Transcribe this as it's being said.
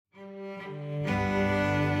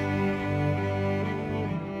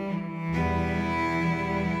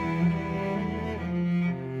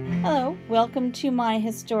Hello, welcome to my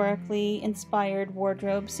historically inspired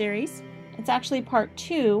wardrobe series. It's actually part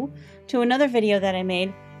 2 to another video that I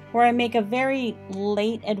made where I make a very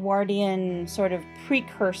late Edwardian sort of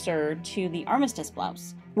precursor to the armistice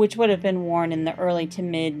blouse, which would have been worn in the early to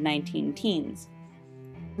mid 19-teens.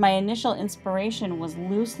 My initial inspiration was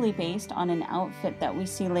loosely based on an outfit that we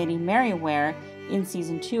see Lady Mary wear in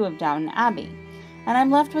season 2 of Downton Abbey, and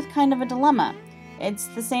I'm left with kind of a dilemma. It's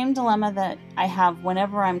the same dilemma that I have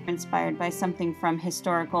whenever I'm inspired by something from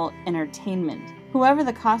historical entertainment. Whoever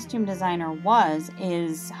the costume designer was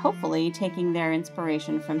is hopefully taking their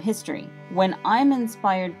inspiration from history. When I'm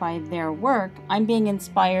inspired by their work, I'm being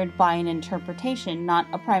inspired by an interpretation, not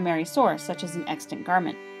a primary source, such as an extant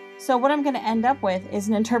garment. So what I'm going to end up with is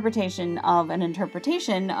an interpretation of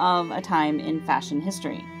a time in fashion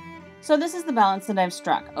history. So this is the balance that I've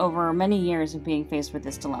struck over many years of being faced with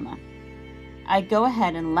this dilemma. I go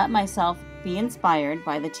ahead and let myself be inspired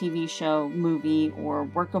by the TV show, movie, or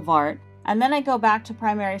work of art, and then I go back to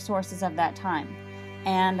primary sources of that time,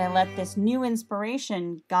 and I let this new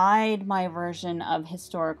inspiration guide my version of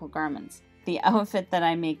historical garments. The outfit that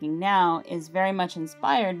I'm making now is very much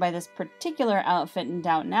inspired by this particular outfit in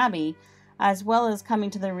Downton Abbey, as well as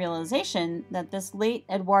coming to the realization that this late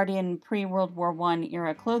Edwardian pre-World War I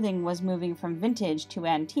era clothing was moving from vintage to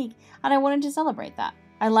antique, and I wanted to celebrate that.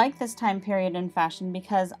 I like this time period in fashion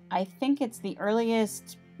because I think it's the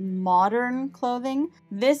earliest modern clothing.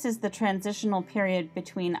 This is the transitional period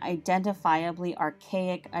between identifiably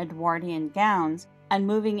archaic Edwardian gowns and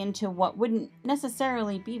moving into what wouldn't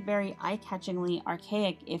necessarily be very eye-catchingly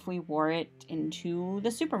archaic if we wore it into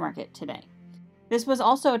the supermarket today. This was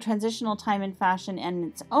also a transitional time in fashion in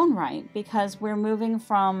its own right because we're moving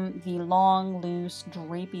from the long, loose,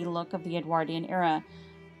 drapey look of the Edwardian era,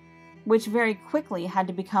 which very quickly had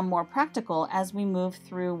to become more practical as we moved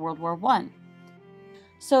through World War I.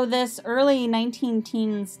 So this early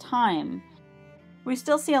 19-teens time, we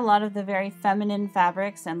still see a lot of the very feminine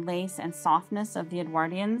fabrics and lace and softness of the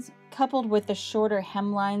Edwardians, coupled with the shorter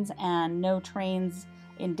hemlines and no trains,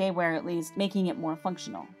 in daywear at least, making it more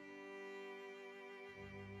functional.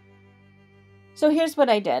 So here's what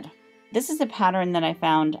I did. This is a pattern that I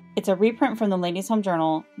found. It's a reprint from the Ladies' Home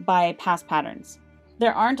Journal by Past Patterns.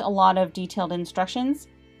 There aren't a lot of detailed instructions,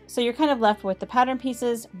 so you're kind of left with the pattern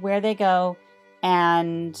pieces, where they go,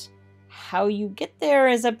 and how you get there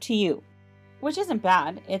is up to you. Which isn't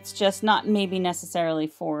bad, it's just not maybe necessarily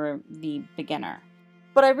for the beginner.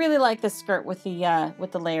 But I really like this skirt with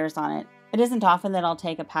the layers on it. It isn't often that I'll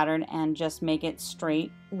take a pattern and just make it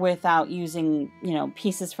straight without using,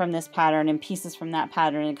 pieces from this pattern and pieces from that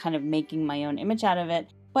pattern and kind of making my own image out of it.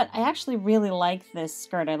 But I actually really like this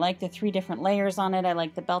skirt. I like the 3 different layers on it. I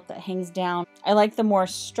like the belt that hangs down. I like the more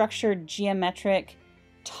structured geometric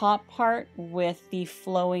top part with the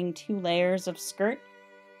flowing 2 layers of skirt.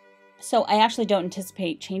 So I actually don't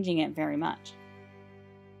anticipate changing it very much.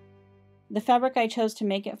 The fabric I chose to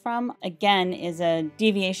make it from, again, is a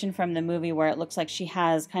deviation from the movie where it looks like she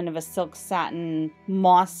has kind of a silk satin,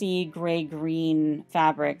 mossy gray-green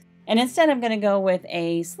fabric. And instead I'm going to go with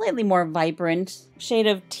a slightly more vibrant shade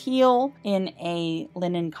of teal in a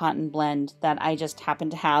linen cotton blend that I just happen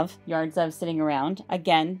to have yards of sitting around.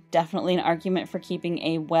 Again, definitely an argument for keeping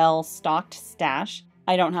a well-stocked stash.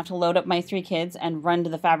 I don't have to load up my 3 kids and run to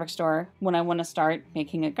the fabric store when I want to start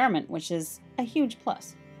making a garment, which is a huge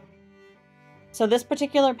plus. So this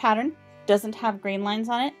particular pattern doesn't have grain lines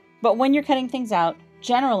on it, but when you're cutting things out,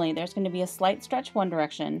 generally there's going to be a slight stretch one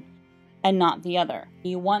direction and not the other.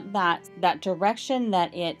 You want that direction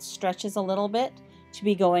that it stretches a little bit to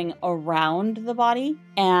be going around the body,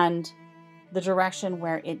 and the direction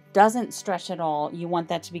where it doesn't stretch at all, you want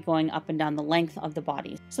that to be going up and down the length of the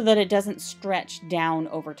body so that it doesn't stretch down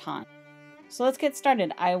over time. So let's get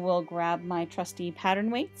started. I will grab my trusty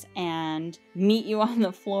pattern weights and meet you on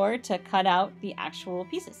the floor to cut out the actual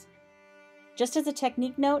pieces. Just as a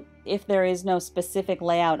technique note, if there is no specific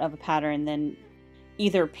layout of a pattern, then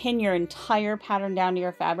either pin your entire pattern down to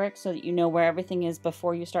your fabric so that you know where everything is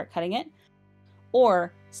before you start cutting it,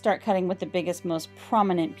 or start cutting with the biggest, most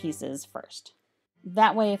prominent pieces first.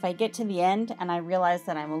 That way, if I get to the end and I realize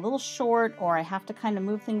that I'm a little short or I have to kind of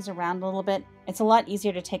move things around a little bit, it's a lot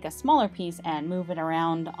easier to take a smaller piece and move it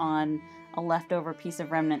around on a leftover piece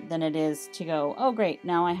of remnant than it is to go, oh great,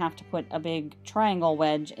 now I have to put a big triangle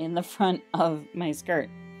wedge in the front of my skirt.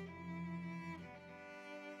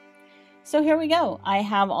 So here we go. I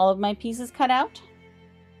have all of my pieces cut out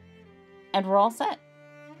and we're all set.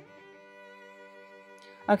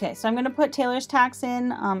 Okay, so I'm going to put tailor's tacks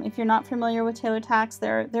in. If you're not familiar with tailor tacks,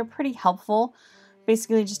 they're pretty helpful.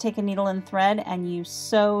 Basically, just take a needle and thread and you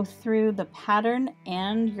sew through the pattern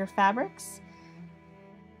and your fabrics.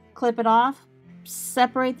 Clip it off,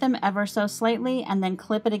 separate them ever so slightly, and then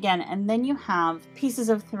clip it again. And then you have pieces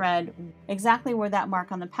of thread exactly where that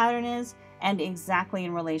mark on the pattern is and exactly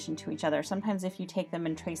in relation to each other. Sometimes if you take them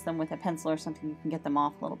and trace them with a pencil or something, you can get them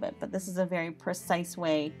off a little bit, but this is a very precise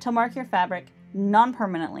way to mark your fabric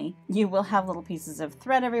non-permanently. You will have little pieces of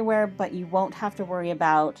thread everywhere, but you won't have to worry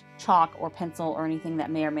about chalk or pencil or anything that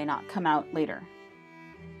may or may not come out later.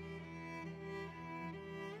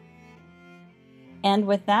 And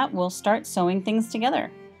with that, we'll start sewing things together.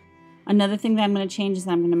 Another thing that I'm going to change is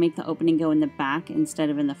that I'm going to make the opening go in the back instead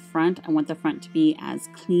of in the front. I want the front to be as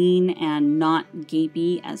clean and not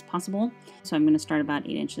gapey as possible. So I'm going to start about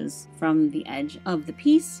 8 inches from the edge of the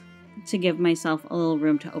piece to give myself a little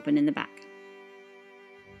room to open in the back.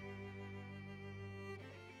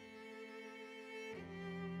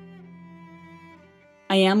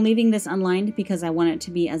 I am leaving this unlined because I want it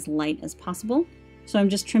to be as light as possible. So I'm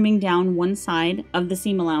just trimming down one side of the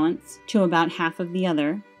seam allowance to about half of the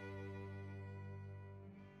other.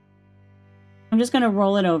 I'm just going to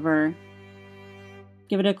roll it over,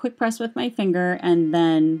 give it a quick press with my finger, and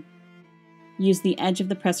then use the edge of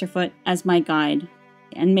the presser foot as my guide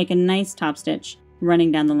and make a nice top stitch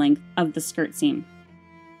running down the length of the skirt seam.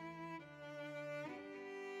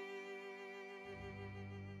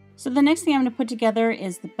 So the next thing I'm going to put together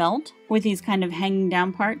is the belt with these kind of hanging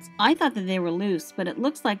down parts. I thought that they were loose, but it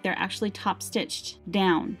looks like they're actually top stitched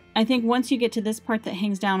down. I think once you get to this part that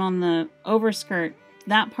hangs down on the overskirt,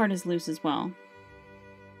 that part is loose as well.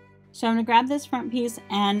 So I'm going to grab this front piece,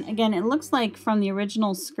 and again, it looks like from the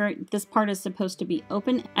original skirt, this part is supposed to be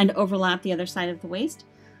open and overlap the other side of the waist,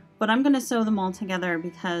 but I'm going to sew them all together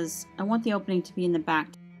because I want the opening to be in the back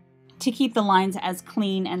to keep the lines as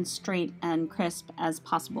clean and straight and crisp as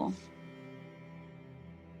possible.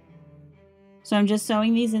 So I'm just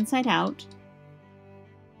sewing these inside out.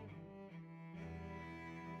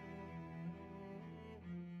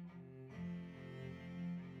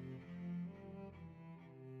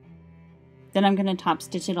 Then I'm going to top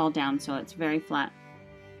stitch it all down so it's very flat.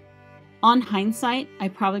 On hindsight, I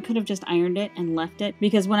probably could have just ironed it and left it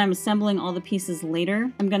because when I'm assembling all the pieces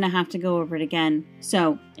later, I'm going to have to go over it again.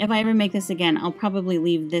 So if I ever make this again, I'll probably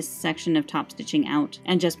leave this section of top stitching out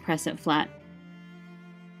and just press it flat.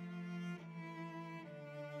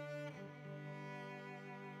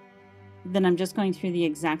 Then I'm just going through the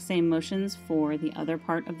exact same motions for the other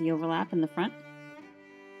part of the overlap in the front.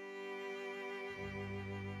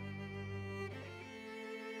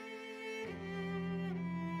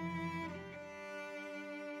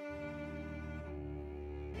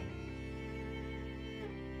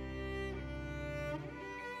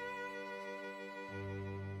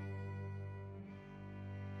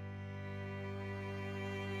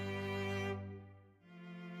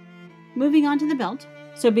 Moving on to the belt.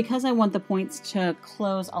 So because I want the points to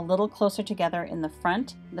close a little closer together in the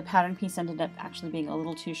front, the pattern piece ended up actually being a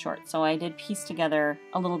little too short. So I did piece together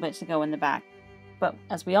a little bit to go in the back. But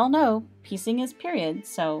as we all know, piecing is period,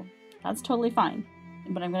 so that's totally fine.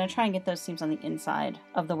 But I'm going to try and get those seams on the inside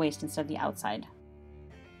of the waist instead of the outside.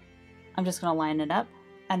 I'm just going to line it up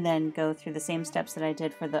and then go through the same steps that I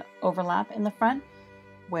did for the overlap in the front,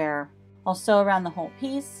 where I'll sew around the whole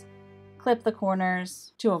piece, clip the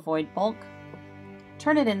corners to avoid bulk,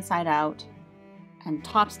 turn it inside out, and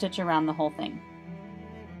top stitch around the whole thing.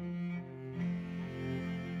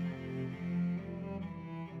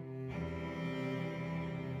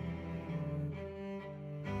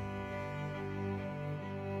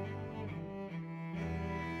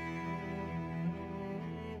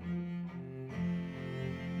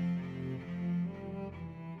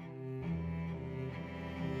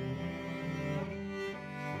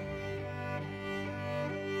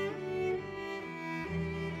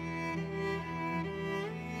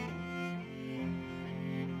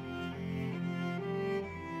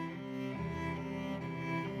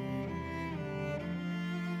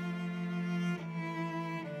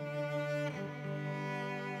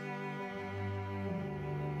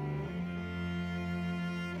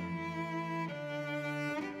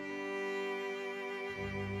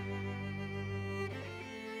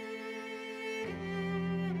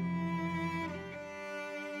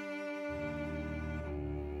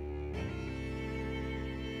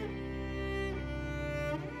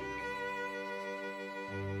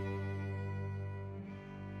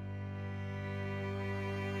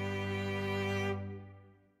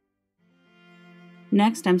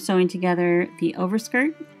 Next, I'm sewing together the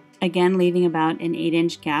overskirt, again leaving about an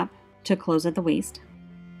 8-inch gap to close at the waist.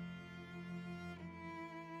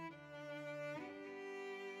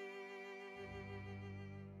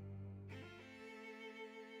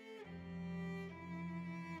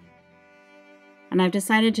 And I've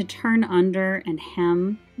decided to turn under and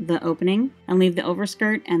hem the opening and leave the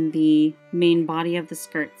overskirt and the main body of the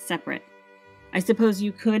skirt separate. I suppose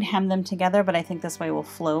you could hem them together, but I think this way will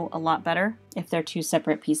flow a lot better if they're two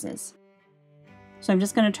separate pieces. So I'm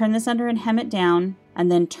just going to turn this under and hem it down,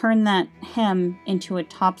 and then turn that hem into a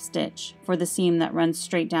top stitch for the seam that runs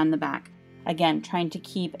straight down the back. Again, trying to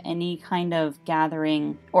keep any kind of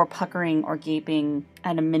gathering or puckering or gaping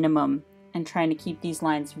at a minimum, and trying to keep these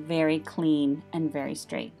lines very clean and very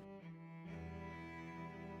straight.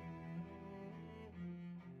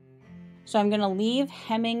 So I'm going to leave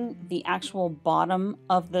hemming the actual bottom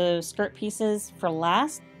of the skirt pieces for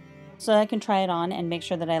last, so I can try it on and make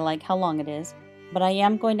sure that I like how long it is. But I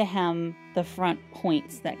am going to hem the front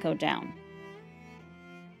points that go down.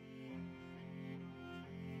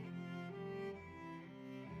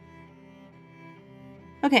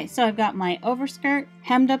 Okay, so I've got my overskirt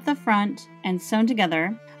hemmed up the front and sewn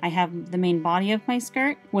together. I have the main body of my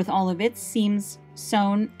skirt with all of its seams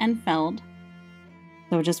sewn and felled.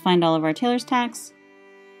 So we'll just find all of our tailor's tacks,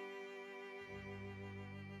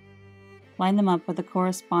 line them up with the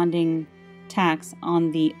corresponding tacks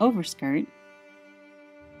on the overskirt,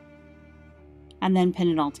 and then pin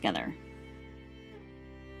it all together.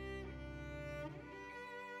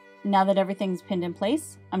 Now that everything's pinned in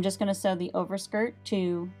place, I'm just going to sew the overskirt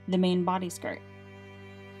to the main body skirt.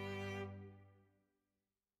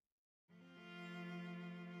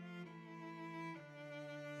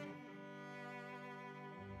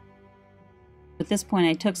 At this point,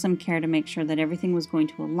 I took some care to make sure that everything was going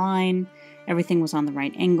to align, everything was on the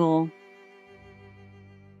right angle.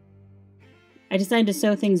 I decided to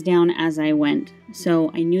sew things down as I went,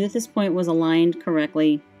 so I knew that this point was aligned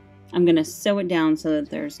correctly. I'm going to sew it down so that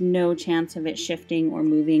there's no chance of it shifting or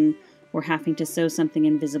moving or having to sew something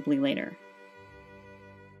invisibly later.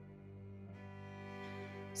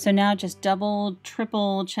 So now just double,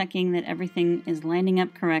 triple checking that everything is lining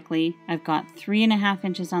up correctly. I've got 3.5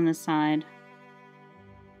 inches on this side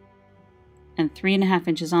and 3.5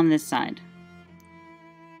 inches on this side.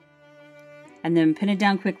 And then pin it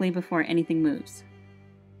down quickly before anything moves.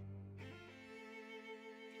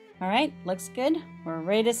 All right, looks good. We're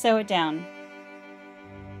ready to sew it down.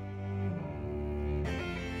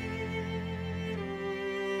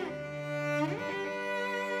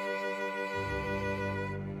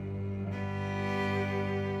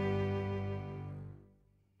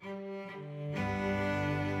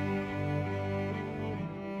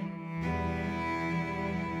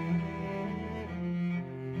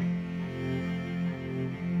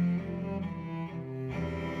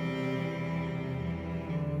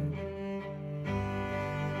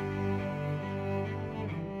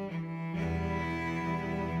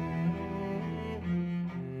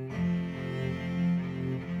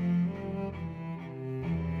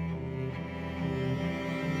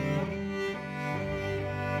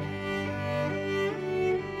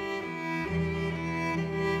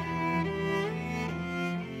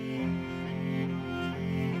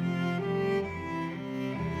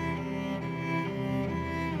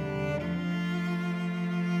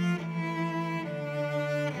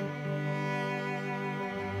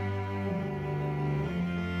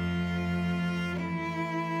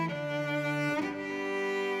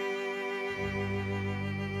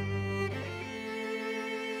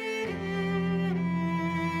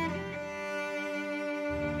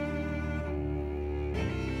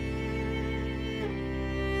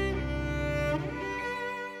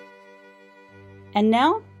 And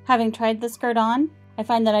now, having tried the skirt on, I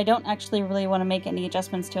find that I don't actually really want to make any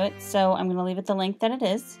adjustments to it, so I'm going to leave it the length that it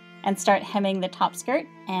is and start hemming the top skirt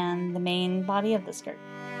and the main body of the skirt.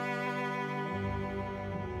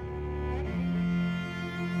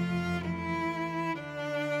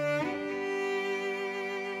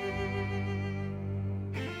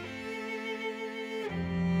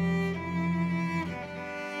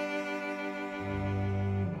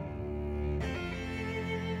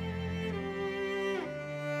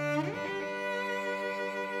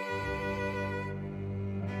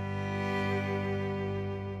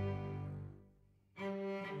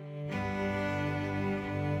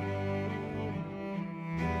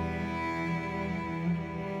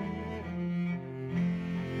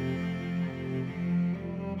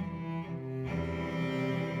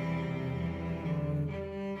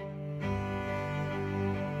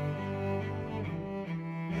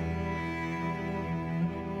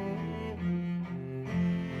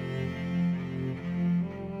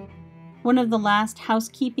 One of the last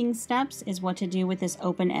housekeeping steps is what to do with this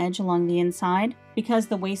open edge along the inside. Because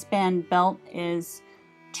the waistband belt is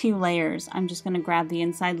 2 layers, I'm just going to grab the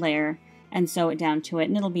inside layer and sew it down to it,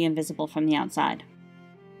 and it'll be invisible from the outside.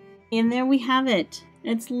 And there we have it.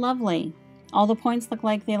 It's lovely. All the points look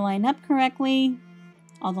like they line up correctly.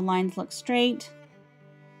 All the lines look straight.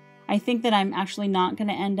 I think that I'm actually not going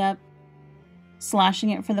to end up slashing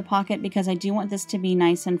it for the pocket because I do want this to be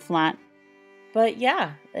nice and flat. But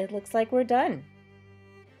yeah, it looks like we're done.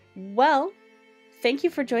 Well, thank you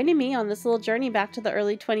for joining me on this little journey back to the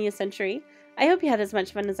early 20th century. I hope you had as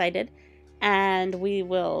much fun as I did, and we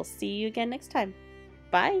will see you again next time.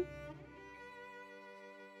 Bye!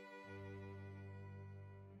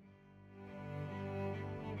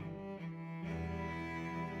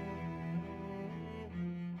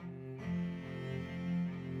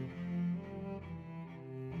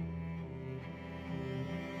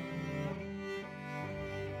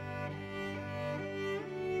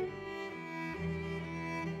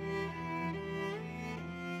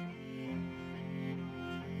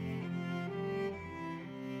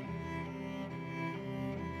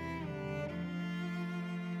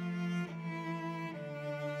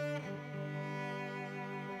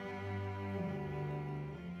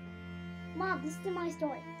 Mom, this is my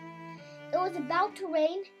story. It was about to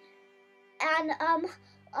rain, and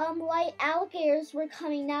white alligators were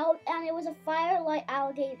coming out, and it was a firelight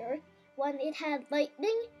alligator when it had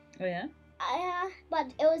lightning. Oh yeah? But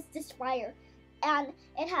it was just fire, and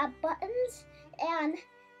it had buttons, and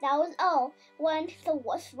that was all. When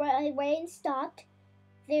the rain stopped,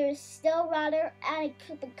 there was still water, and it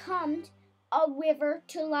could become a river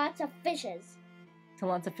to lots of fishes. To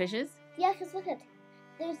lots of fishes? Yeah, because look at it.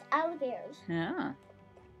 There's alligators. Yeah.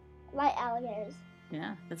 White alligators.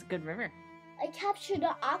 Yeah, that's a good river. I captured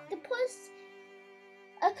an octopus,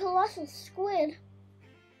 a colossal squid.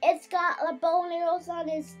 It's got bow and arrows on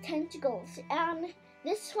its tentacles, and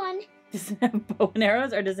this one... Does it have bow and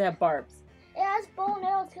arrows or does it have barbs? It has bow and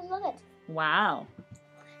arrows, because look at it. Wow.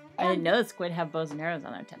 I didn't know the squid have bows and arrows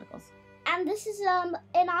on their tentacles. And this is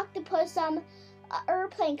an octopus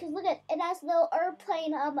airplane, because look at it has little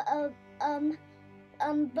airplane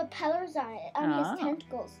propellers on it, on his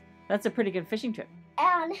tentacles. That's a pretty good fishing trip.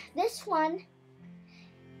 And this one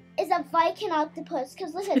is a Viking octopus,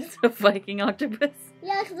 because look at it. It's a Viking octopus?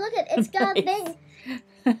 Yeah, because look at it. It's got a thing.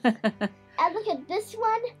 And look at this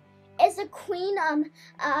one is a queen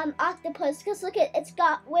octopus, because look at it's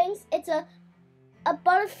got wings. It's a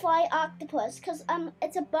butterfly octopus, because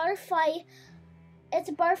it's a butterfly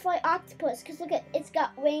octopus, because look at it's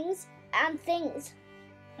got wings and things.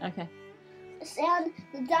 Okay. And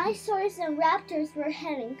the dinosaurs and raptors were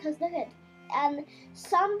heading, because look at, and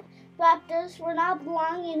some raptors were not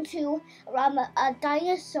belonging to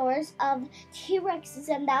dinosaurs of T-Rexes,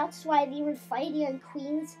 and that's why they were fighting, and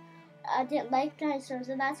queens didn't like dinosaurs,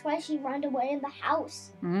 and that's why she ran away in the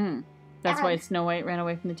house. That's why Snow White ran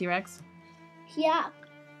away from the T-Rex? Yeah.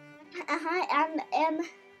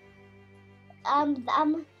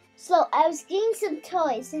 So I was getting some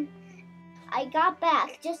toys, and I got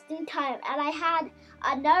back just in time, and I had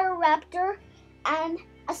another raptor and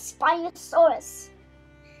a Spinosaurus.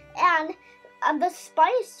 And the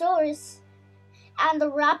Spinosaurus and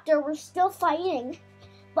the raptor were still fighting.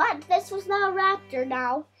 But this was not a raptor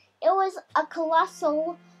now. It was a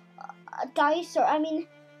colossal dinosaur. I mean,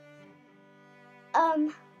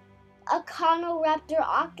 a Conoraptor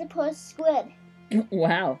octopus squid.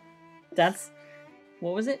 Wow. That's,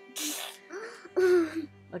 what was it?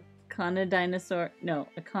 Conodinosaur, no,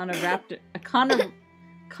 a Conoraptor,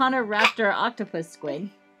 Conoraptor octopus squid.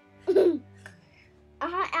 And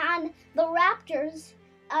the raptors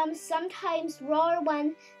sometimes roar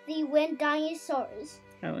when they win dinosaurs.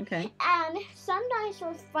 Oh, okay. And some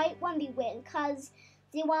dinosaurs fight when they win, because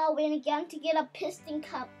they want to win again to get a piston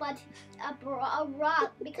cup, but a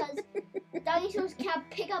rock, because dinosaurs can't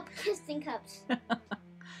pick up piston cups.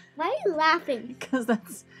 Why are you laughing? Because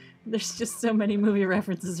there's just so many movie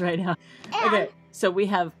references right now. And, okay, so we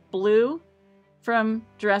have Blue from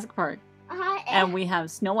Jurassic Park, and we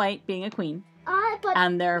have Snow White being a queen,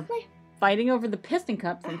 and they're fighting over the piston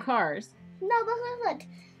cup from Cars. No, but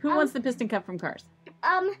who wants the piston cup from Cars?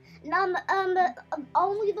 Only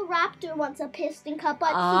the raptor wants a piston cup, but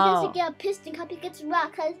he doesn't get a piston cup. He gets a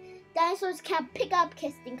rock, because dinosaurs can't pick up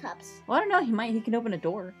piston cups. Well, I don't know. He can open a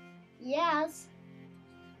door. Yes.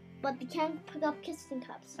 But they can't pick up piston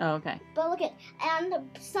cups. Oh, okay. But look at, and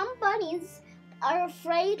some bunnies are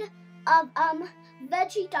afraid of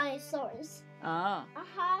veggie dinosaurs. Oh.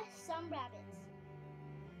 Some rabbits.